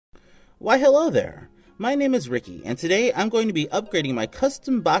Why hello there! My name is Ricky, and today I'm going to be upgrading my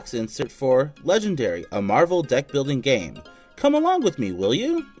custom box insert for Legendary, a Marvel deck building game. Come along with me, will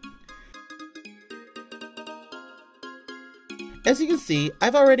you? As you can see,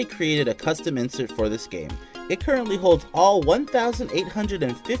 I've already created a custom insert for this game. It currently holds all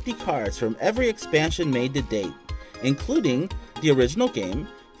 1,850 cards from every expansion made to date, including the original game,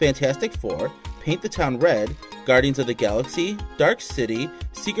 Fantastic Four, Paint the Town Red, Guardians of the Galaxy, Dark City,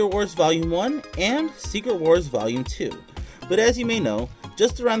 Secret Wars Volume 1, and Secret Wars Volume 2. But as you may know,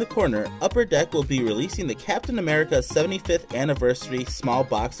 just around the corner, Upper Deck will be releasing the Captain America 75th Anniversary Small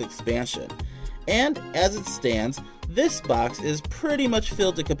Box Expansion. And as it stands, this box is pretty much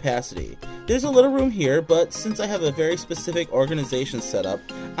filled to capacity. There's a little room here, but since I have a very specific organization set up,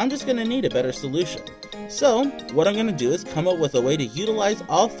 I'm just going to need a better solution. So, what I'm going to do is come up with a way to utilize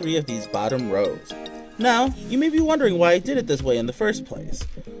all three of these bottom rows. Now, you may be wondering why I did it this way in the first place.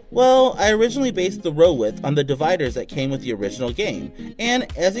 Well, I originally based the row width on the dividers that came with the original game, and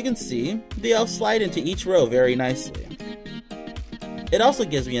as you can see, they all slide into each row very nicely. It also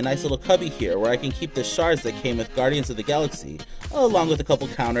gives me a nice little cubby here where I can keep the shards that came with Guardians of the Galaxy, along with a couple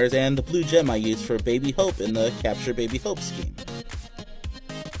counters and the blue gem I used for Baby Hope in the Capture Baby Hope scheme.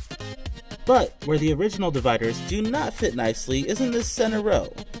 But where the original dividers do not fit nicely is in this center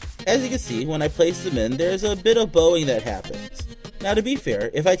row. As you can see, when I place them in, there's a bit of bowing that happens. Now to be fair,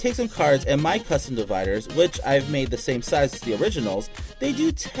 if I take some cards and my custom dividers, which I've made the same size as the originals, they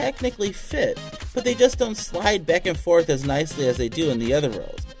do technically fit, but they just don't slide back and forth as nicely as they do in the other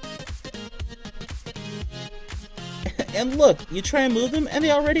rows. And look, you try and move them and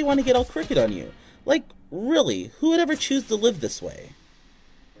they already want to get all crooked on you. Like, really, who would ever choose to live this way?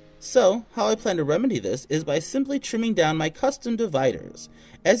 So, how I plan to remedy this is by simply trimming down my custom dividers.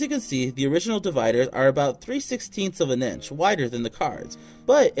 As you can see, the original dividers are about 3/16 of an inch wider than the cards,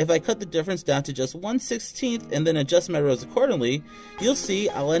 but if I cut the difference down to just 1/16 and then adjust my rows accordingly, you'll see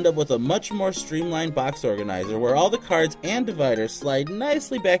I'll end up with a much more streamlined box organizer where all the cards and dividers slide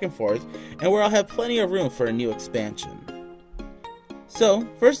nicely back and forth and where I'll have plenty of room for a new expansion. So,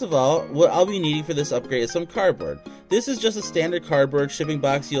 first of all, what I'll be needing for this upgrade is some cardboard. This is just a standard cardboard shipping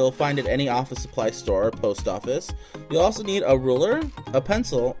box you'll find at any office supply store or post office. You'll also need a ruler, a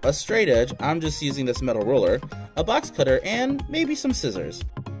pencil, a straight edge, I'm just using this metal ruler, a box cutter, and maybe some scissors.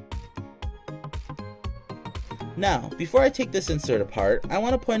 Now, before I take this insert apart, I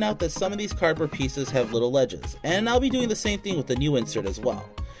want to point out that some of these cardboard pieces have little ledges, and I'll be doing the same thing with the new insert as well.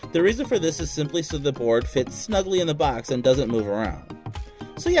 The reason for this is simply so the board fits snugly in the box and doesn't move around.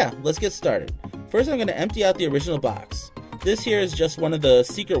 So yeah, let's get started. First I'm going to empty out the original box. This here is just one of the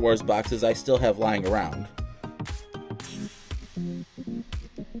Secret Wars boxes I still have lying around.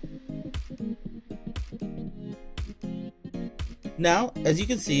 Now, as you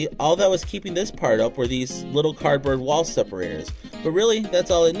can see, all that was keeping this part up were these little cardboard wall separators, but really, that's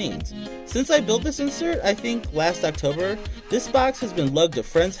all it needs. Since I built this insert, I think last October, this box has been lugged to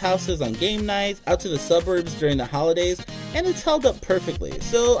friends' houses on game nights, out to the suburbs during the holidays, and it's held up perfectly,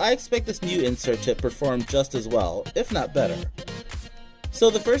 so I expect this new insert to perform just as well, if not better.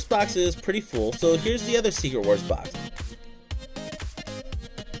 So the first box is pretty full, so here's the other Secret Wars box.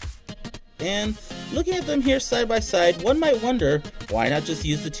 And looking at them here side by side, one might wonder, why not just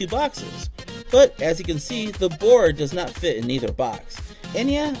use the two boxes? But as you can see, the board does not fit in either box. And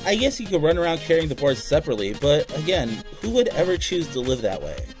yeah, I guess you could run around carrying the boards separately, but again, who would ever choose to live that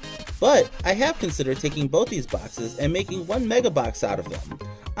way? But I have considered taking both these boxes and making one mega box out of them.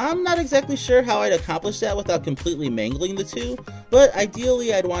 I'm not exactly sure how I'd accomplish that without completely mangling the two, but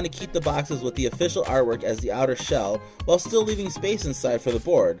ideally I'd want to keep the boxes with the official artwork as the outer shell, while still leaving space inside for the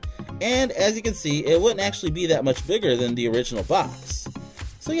board. And as you can see, it wouldn't actually be that much bigger than the original box.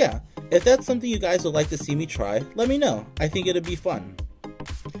 So yeah, if that's something you guys would like to see me try, let me know. I think it'd be fun.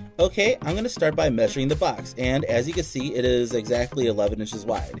 Okay, I'm going to start by measuring the box, and as you can see, it is exactly 11 inches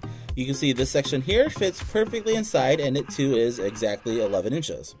wide. You can see this section here fits perfectly inside, and it too is exactly 11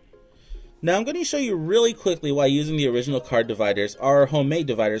 inches. Now I'm going to show you really quickly why using the original card dividers or homemade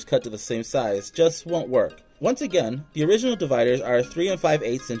dividers cut to the same size just won't work. Once again, the original dividers are 3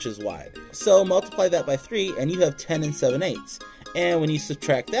 5/8 inches wide. So multiply that by 3 and you have 10 7/8. And when you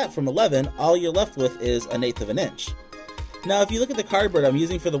subtract that from 11, all you're left with is 1/8 of an inch. Now if you look at the cardboard I'm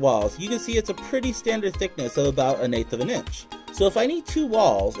using for the walls, you can see it's a pretty standard thickness of about 1/8 of an inch. So if I need 2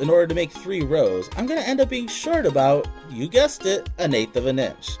 walls in order to make 3 rows, I'm going to end up being short about, you guessed it, 1/8 of an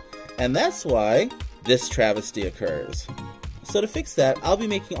inch. And that's why this travesty occurs. So to fix that, I'll be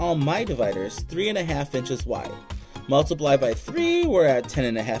making all my dividers 3 1/2 inches wide. Multiply by 3, we're at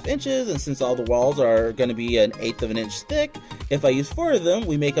 10.5 inches, and since all the walls are going to be 1/8 of an inch thick, if I use 4 of them,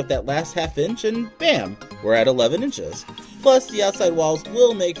 we make up that last ½ inch, and bam, we're at 11 inches. Plus, the outside walls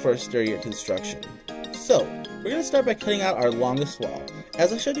will make for a sturdier construction. So, we're going to start by cutting out our longest wall.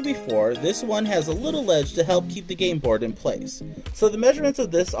 As I showed you before, this one has a little ledge to help keep the game board in place. So the measurements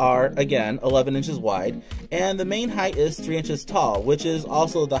of this are, again, 11 inches wide, and the main height is 3 inches tall, which is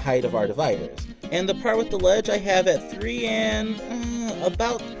also the height of our dividers. And the part with the ledge I have at 3 and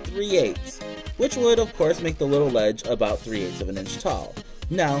about 3/8, which would of course make the little ledge about 3/8 of an inch tall.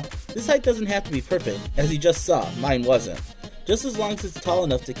 Now, this height doesn't have to be perfect, as you just saw, mine wasn't, just as long as it's tall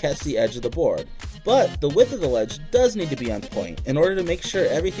enough to catch the edge of the board. But the width of the ledge does need to be on point in order to make sure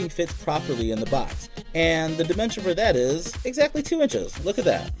everything fits properly in the box. And the dimension for that is exactly 2 inches. Look at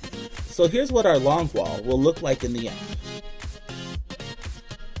that. So here's what our long wall will look like in the end.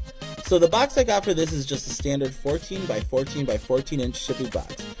 So the box I got for this is just a standard 14 by 14 by 14 inch shipping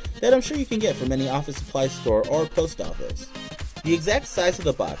box that I'm sure you can get from any office supply store or post office. The exact size of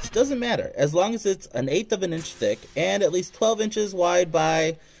the box doesn't matter as long as it's 1/8 of an inch thick and at least 12 inches wide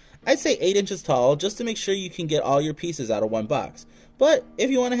by, I'd say 8 inches tall, just to make sure you can get all your pieces out of one box. But if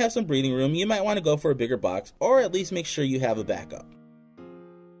you want to have some breathing room, you might want to go for a bigger box, or at least make sure you have a backup.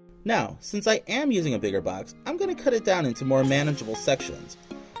 Now, since I am using a bigger box, I'm going to cut it down into more manageable sections.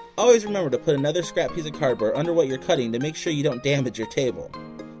 Always remember to put another scrap piece of cardboard under what you're cutting to make sure you don't damage your table.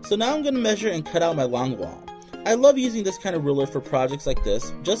 So now I'm going to measure and cut out my long wall. I love using this kind of ruler for projects like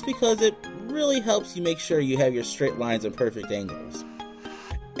this, just because it really helps you make sure you have your straight lines and perfect angles.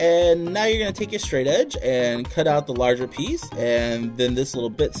 And now you're going to take your straight edge and cut out the larger piece, and then this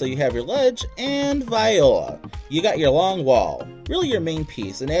little bit so you have your ledge, and voila! You got your long wall, really your main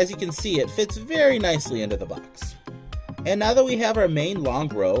piece, and as you can see, it fits very nicely into the box. And now that we have our main long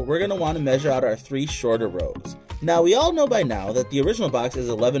row, we're going to want to measure out our 3 shorter rows. Now we all know by now that the original box is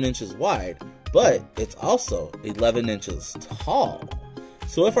 11 inches wide, but it's also 11 inches tall.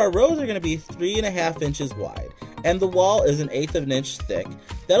 So if our rows are going to be 3.5 inches wide, and the wall is 1/8 of an inch thick,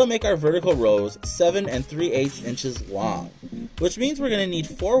 that'll make our vertical rows 7 3/8 inches long, which means we're going to need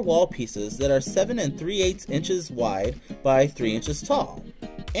 4 wall pieces that are 7 3/8 inches wide by 3 inches tall.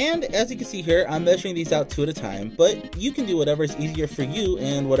 And as you can see here, I'm measuring these out 2 at a time, but you can do whatever is easier for you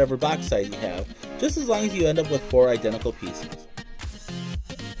and whatever box size you have, just as long as you end up with 4 identical pieces.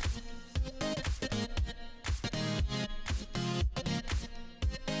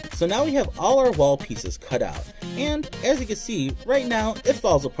 So now we have all our wall pieces cut out, and as you can see, right now it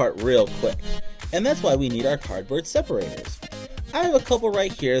falls apart real quick, and that's why we need our cardboard separators. I have a couple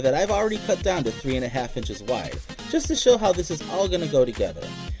right here that I've already cut down to 3.5 inches wide, just to show how this is all going to go together.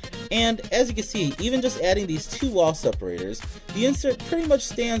 And as you can see, even just adding these 2 wall separators, the insert pretty much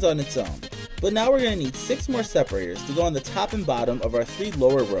stands on its own. But now we're going to need 6 more separators to go on the top and bottom of our 3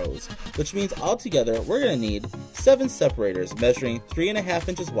 lower rows, which means altogether we're going to need 7 separators measuring 3.5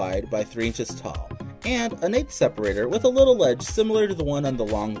 inches wide by 3 inches tall, and an 8th separator with a little ledge similar to the one on the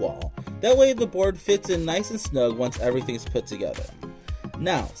long wall. That way the board fits in nice and snug once everything's put together.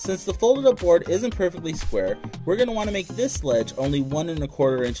 Now, since the folded up board isn't perfectly square, we're going to want to make this ledge only 1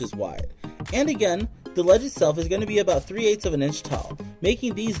 1/4 inches wide. And again, the ledge itself is going to be about 3/8 of an inch tall,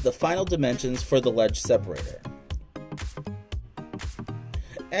 making these the final dimensions for the ledge separator.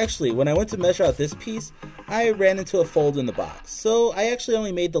 Actually, when I went to measure out this piece, I ran into a fold in the box, so I actually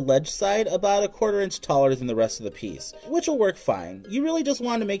only made the ledge side about 1/4 inch taller than the rest of the piece, which will work fine. You really just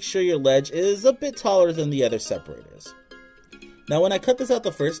want to make sure your ledge is a bit taller than the other separators. Now when I cut this out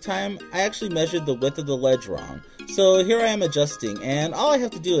the first time, I actually measured the width of the ledge wrong, so here I am adjusting, and all I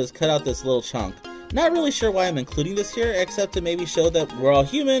have to do is cut out this little chunk. Not really sure why I'm including this here, except to maybe show that we're all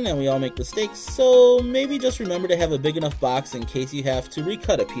human and we all make mistakes, so maybe just remember to have a big enough box in case you have to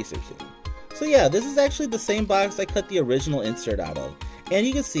recut a piece or two. So yeah, this is actually the same box I cut the original insert out of, and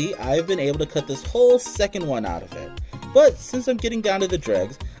you can see I've been able to cut this whole second one out of it. But since I'm getting down to the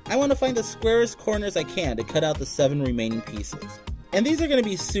dregs, I want to find the squarest corners I can to cut out the 7 remaining pieces. And these are going to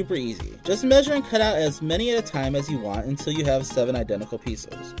be super easy. Just measure and cut out as many at a time as you want until you have 7 identical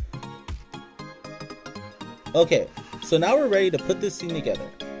pieces. Okay, so now we're ready to put this thing together.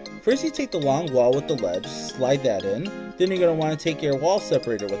 First you take the long wall with the ledge, slide that in, then you're going to want to take your wall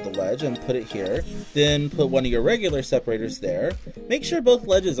separator with the ledge and put it here, then put one of your regular separators there. Make sure both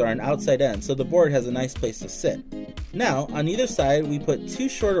ledges are on outside ends so the board has a nice place to sit. Now, on either side we put 2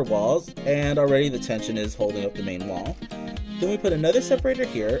 shorter walls, and already the tension is holding up the main wall. Then we put another separator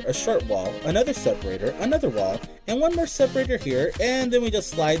here, a short wall, another separator, another wall, and one more separator here, and then we just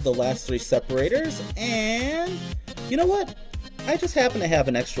slide the last 3 separators, and you know what? I just happen to have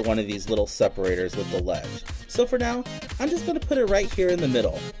an extra one of these little separators with the ledge. So for now, I'm just going to put it right here in the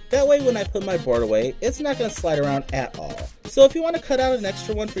middle. That way when I put my board away, it's not going to slide around at all. So if you want to cut out an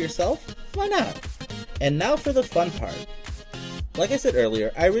extra one for yourself, why not? And now for the fun part. Like I said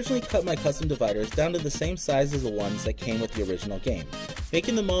earlier, I originally cut my custom dividers down to the same size as the ones that came with the original game,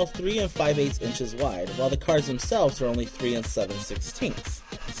 making them all 3 5/8 inches wide, while the cards themselves are only 3 7/16.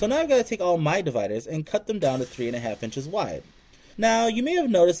 So now I've got to take all my dividers and cut them down to 3.5 inches wide. Now, you may have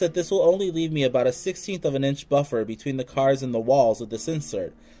noticed that this will only leave me about a 1/16 of an inch buffer between the cards and the walls of this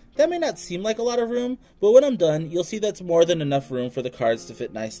insert. That may not seem like a lot of room, but when I'm done, you'll see that's more than enough room for the cards to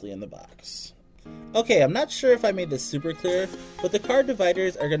fit nicely in the box. Okay, I'm not sure if I made this super clear, but the card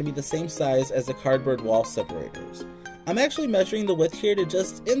dividers are going to be the same size as the cardboard wall separators. I'm actually measuring the width here to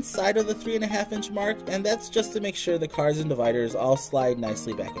just inside of the 3.5 inch mark, and that's just to make sure the cards and dividers all slide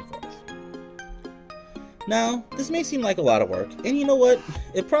nicely back and forth. Now, this may seem like a lot of work, and you know what?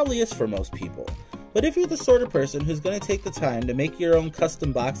 It probably is for most people. But if you're the sort of person who's going to take the time to make your own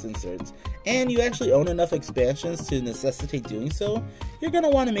custom box inserts, and you actually own enough expansions to necessitate doing so, you're going to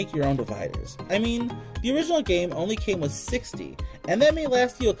want to make your own dividers. I mean, the original game only came with 60, and that may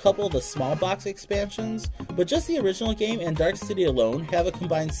last you a couple of the small box expansions, but just the original game and Dark City alone have a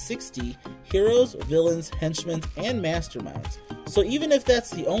combined 60 heroes, villains, henchmen, and masterminds. So even if that's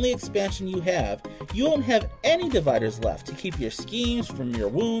the only expansion you have, you won't have any dividers left to keep your schemes from your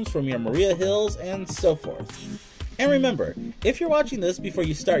wounds, from your Maria Hills, and so forth. And remember, if you're watching this before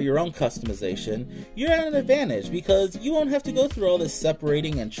you start your own customization, you're at an advantage because you won't have to go through all this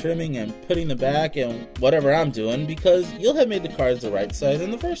separating and trimming and putting them back and whatever I'm doing because you'll have made the cards the right size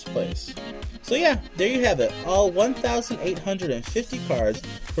in the first place. So yeah, there you have it, all 1,850 cards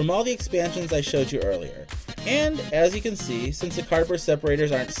from all the expansions I showed you earlier. And as you can see, since the cardboard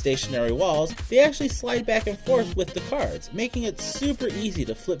separators aren't stationary walls, they actually slide back and forth with the cards, making it super easy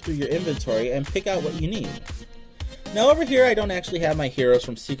to flip through your inventory and pick out what you need. Now over here I don't actually have my heroes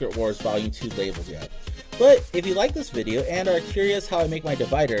from Secret Wars Volume 2 labeled yet. But if you like this video and are curious how I make my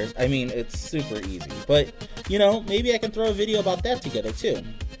dividers, I mean, it's super easy. But, you know, maybe I can throw a video about that together too.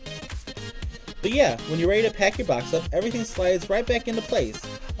 But yeah, when you're ready to pack your box up, everything slides right back into place,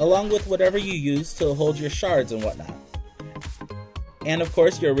 along with whatever you use to hold your shards and whatnot. And of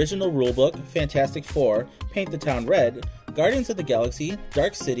course, your original rulebook, Fantastic Four, Paint the Town Red, Guardians of the Galaxy,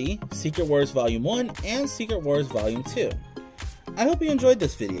 Dark City, Secret Wars Volume 1, and Secret Wars Volume 2. I hope you enjoyed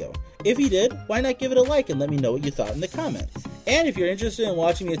this video. If you did, why not give it a like and let me know what you thought in the comments. And if you're interested in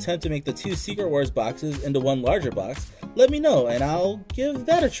watching me attempt to make the 2 Secret Wars boxes into one larger box, let me know and I'll give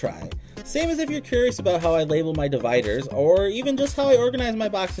that a try. Same as if you're curious about how I label my dividers, or even just how I organize my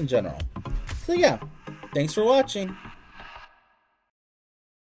box in general. So yeah, thanks for watching.